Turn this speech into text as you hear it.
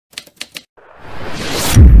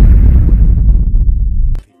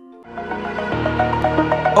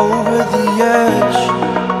over the edge.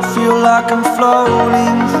 Feel like I'm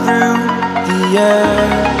floating through the air.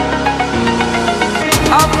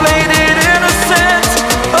 I played it innocent,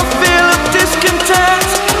 a feel of discontent.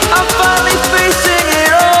 I'm finally facing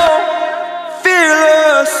it all,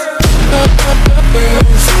 fearless.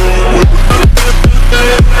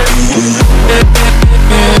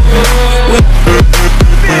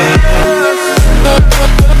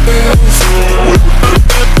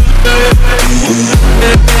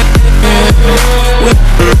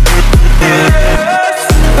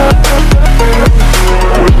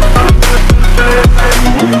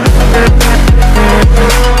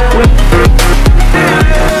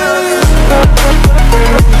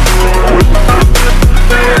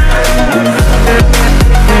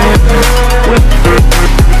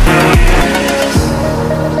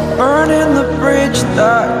 Burning the bridge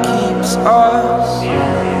that keeps us.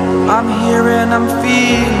 I'm here and I'm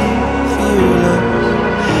feeling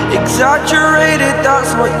fearless. Exaggerated,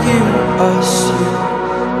 that's what you assume.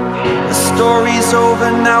 The story's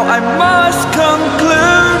over now, I must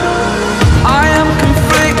conclude. I am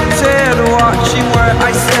conflicted, watching where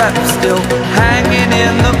I step still, hanging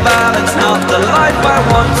in the balance. Not the life I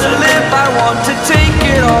want to live, I want to take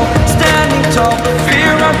it all. Standing tall,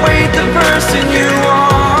 fear I weighed the person you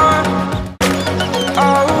are.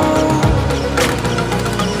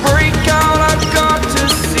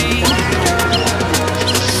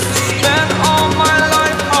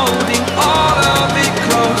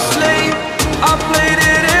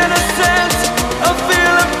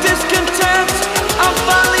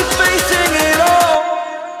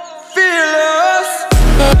 Fearless.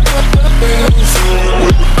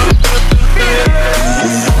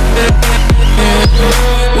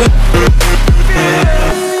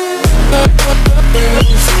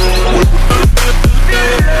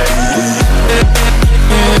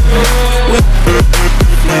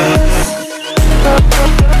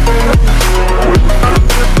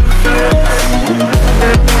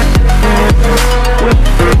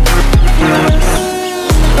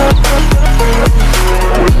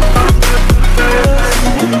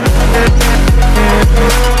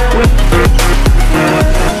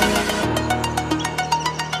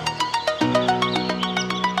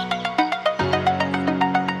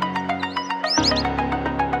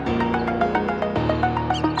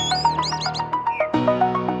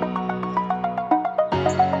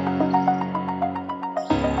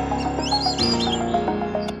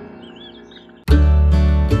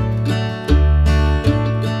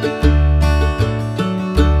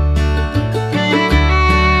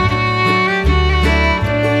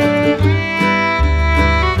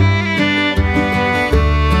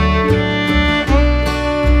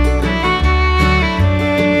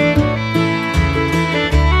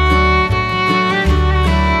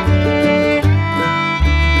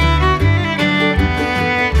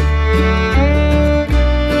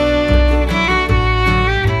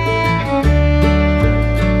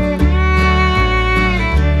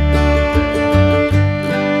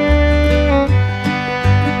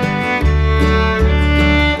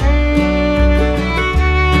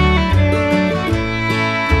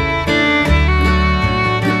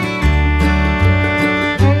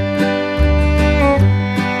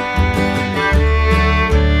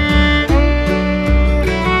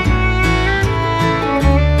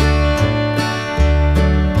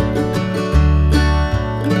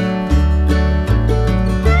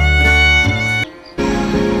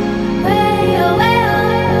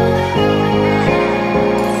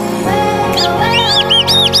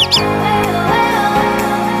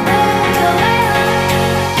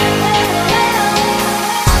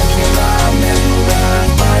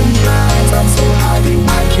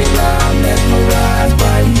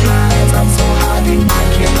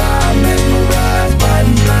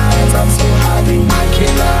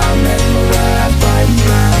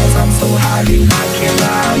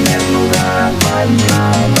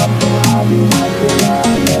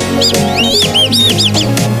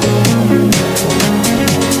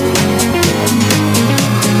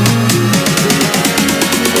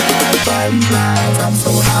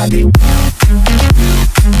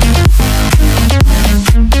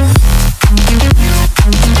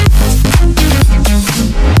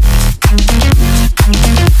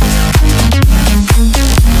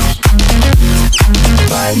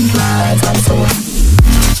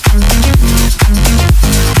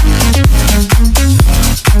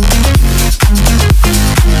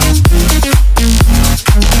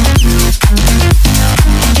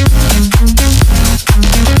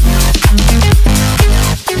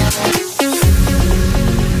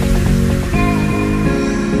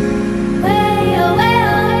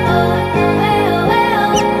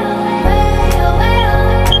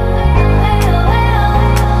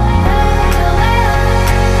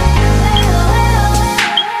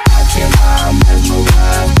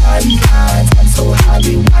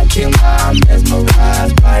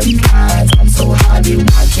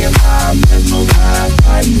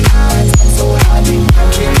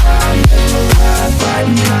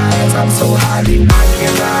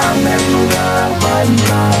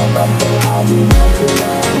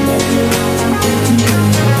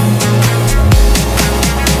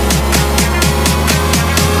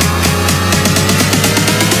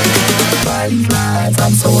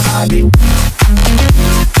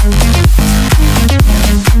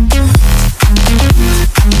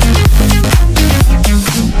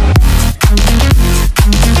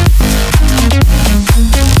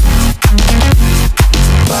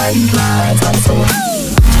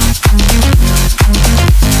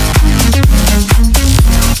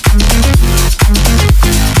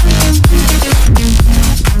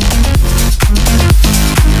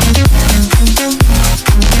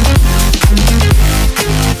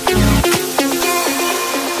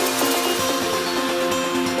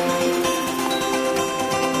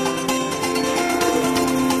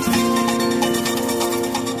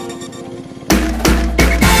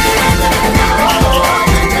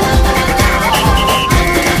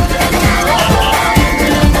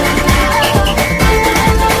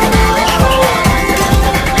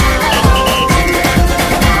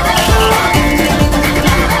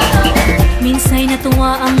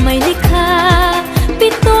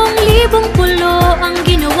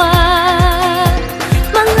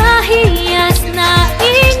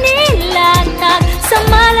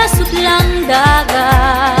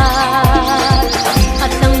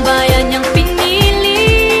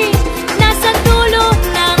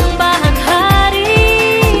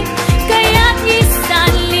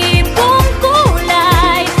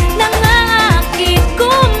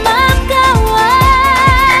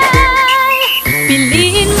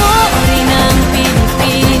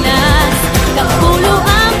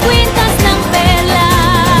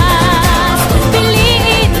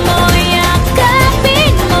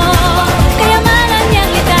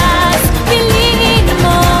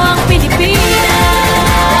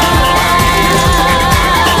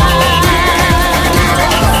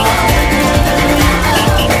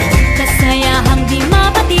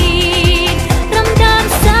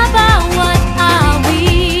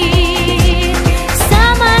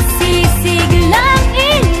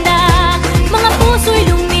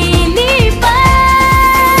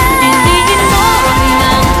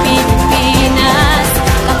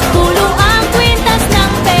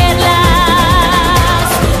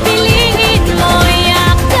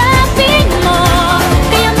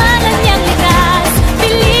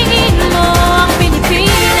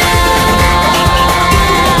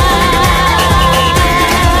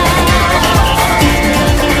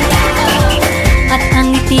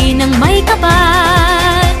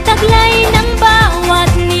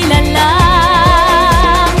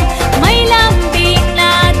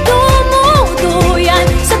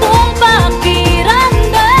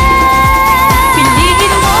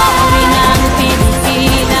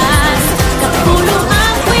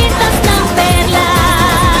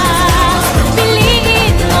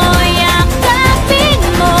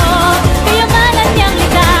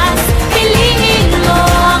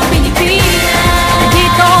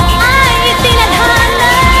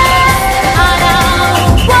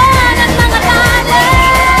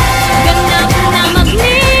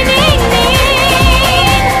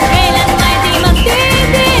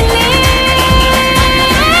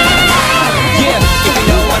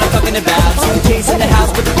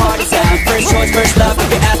 party sound. First choice, first love, if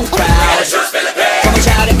you're at the crowd. Come on,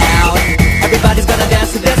 shout it out. Everybody's gonna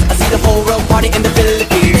dance to this. I see the whole world party in the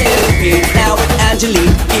Philippines. Now with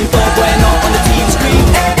Angelique, Info Bueno on the TV screen.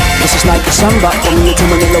 This is like a samba, from here to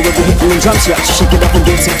Manila we'll be hitting the drums. Yeah, so shake it up and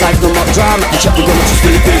dance it like no more drama. And check, we're gonna choose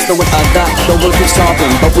Philippines, no one that. No one keep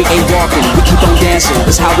stopping, but we ain't walking. We keep on dancing,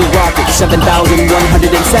 that's how we rock it.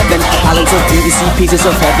 7,107 islands of PVC, pieces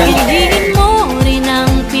of heaven. Piliin mo rin ang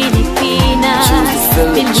Pilipinas.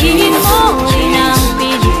 Piliin mo rin ang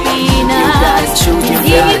Pilipinas. Piliin mo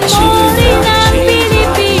rin ang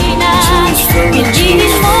Pilipinas.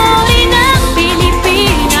 Piliin mo rin ang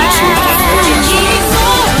Pilipinas. Piliin mo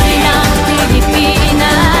rin ang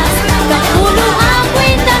Pilipinas. Kapulo ang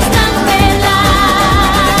kwintas ng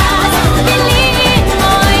pelas. Piliin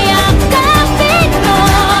mo, yakapin mo,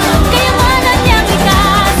 kayamanan niyang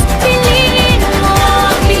likas. Piliin mo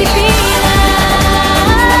ang Pilipinas.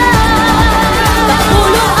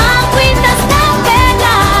 Kapulo ang kwintas ng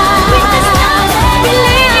pelas.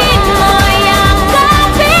 Piliin mo,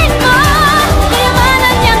 yakapin mo,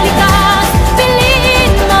 kayamanan niyang likas.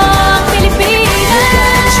 Piliin mo ang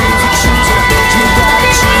Pilipinas.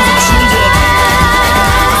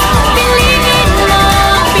 Piliin mo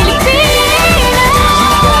ang Pilipinas.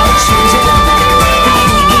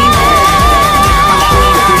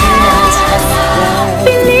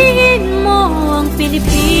 Piliin mo ang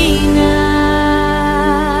Pilipinas.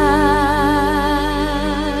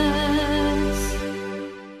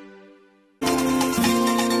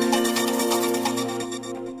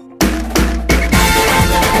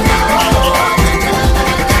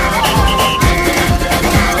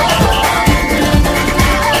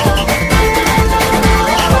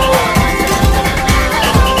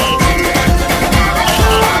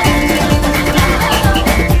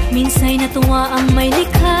 Minsa'y natuwa ang may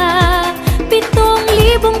likha,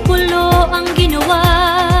 7,000 pulo ang ginawa.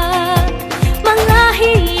 Mga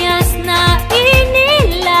hiyas na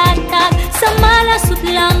inilatag sa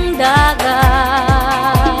malasutlang dagat.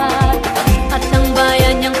 At ang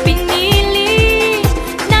bayan niyang pinili,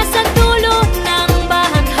 nasa dulo ng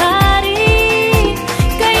bahaghari.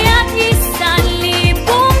 Kaya't 1,000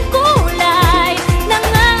 kulay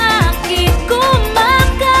nangangakit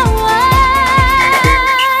kumakaway.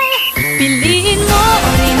 Piliin mo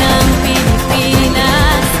rin ang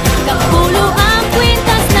Pilipinas. Kapulo ang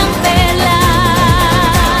kwintas ng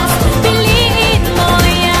pelas. Piliin mo,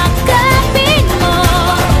 yakapin mo,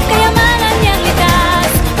 kayamanan niyang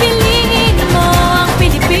likas. Piliin mo ang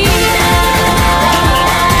Pilipinas.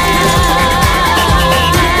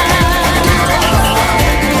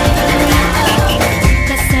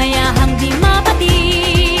 Kasayahang di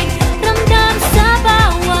mapatid, ramdam sa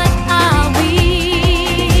bawat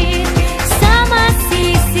awit. Sama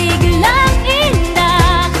sisiglang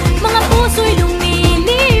indah, mga puso'y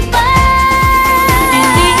lumilipad.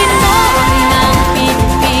 Piliin mo rin ang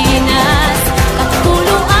Pilipinas.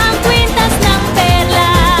 Kapulo ang kwintas ng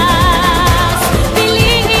perlas.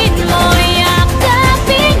 Piliin mo,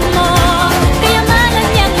 yakapin mo, kayamanan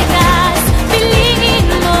niyang likas. Piliin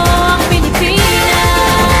mo ang Pilipinas.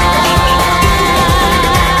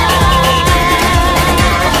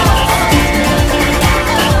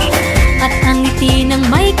 At ang ngiti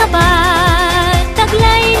ng may kapal,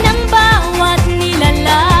 taglay ng bawat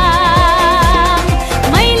nilalang.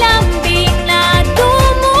 May lambing na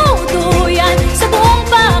dumuduyan sa buong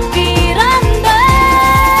pakiramdam.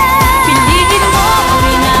 Piliin mo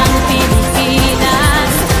rin ang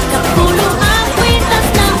Pilipinas. Kapulo ang kwintas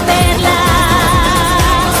ng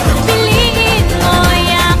perlas. Piliin mo,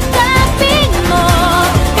 yakapin mo,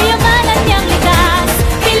 kayamanan niyang likas.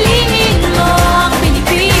 Piliin mo ang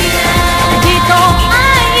Pilipinas. Dito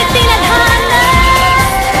ay tinadhana,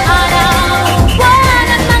 araw, buwan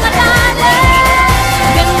at mga tala.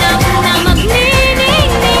 Ganap na magniningning,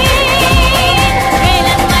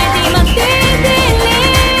 kailan may di magdidilim.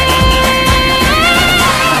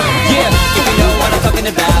 Yeah, if you know what I'm talking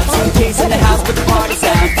about. Suitcase in the house with the party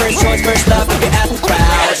sound. First choice, first love, if you're at the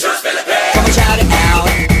crowd. Come on, shout it out.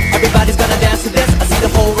 Everybody's gonna dance to this. I see the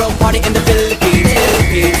whole world party in the Philippines.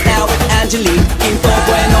 Now with Angelique, Info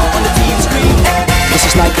Bueno on the TV screen. This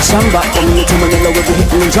is like a samba, from here to Manila we'll be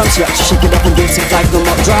hitting the drums. Yeah, so shake it up and dance it like no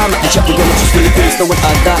more drama. And check, we're gonna choose Philippines, no one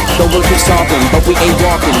that. No one keep stopping, but we ain't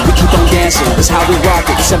walking. We keep on dancing, that's how we rock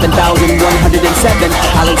it. 7,107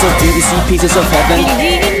 islands of PVC, pieces of heaven.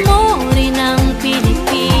 Piliin mo rin ang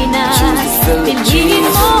Pilipinas. Piliin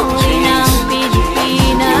mo rin ang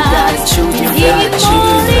Pilipinas. Piliin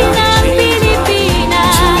mo rin ang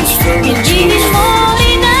Pilipinas. Piliin mo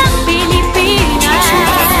rin ang Pilipinas.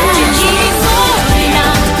 Piliin mo rin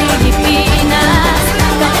ang Pilipinas.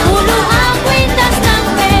 Kapulo ang kwintas ng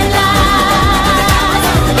pelas.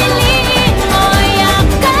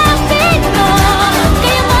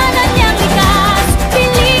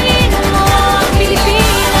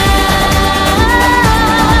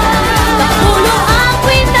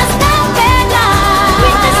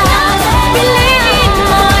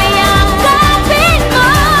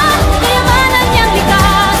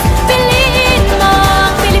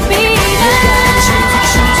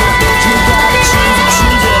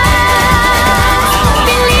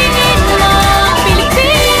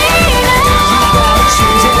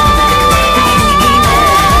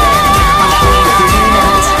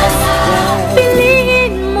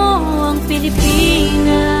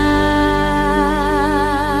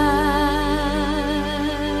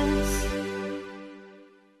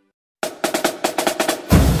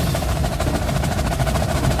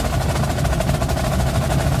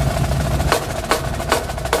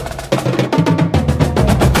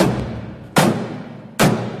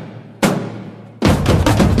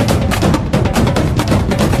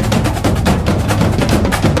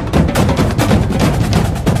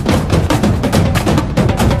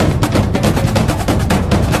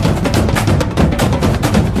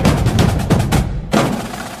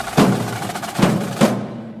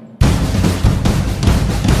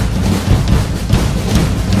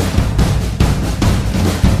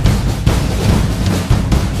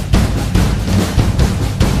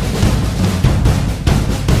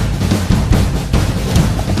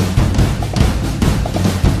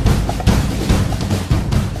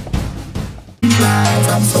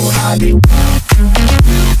 I'm so happy.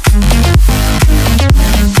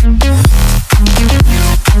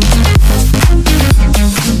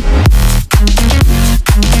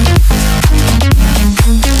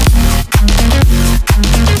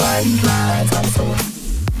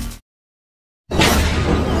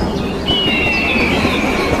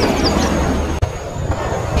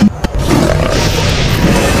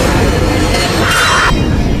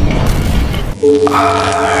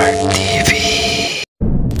 I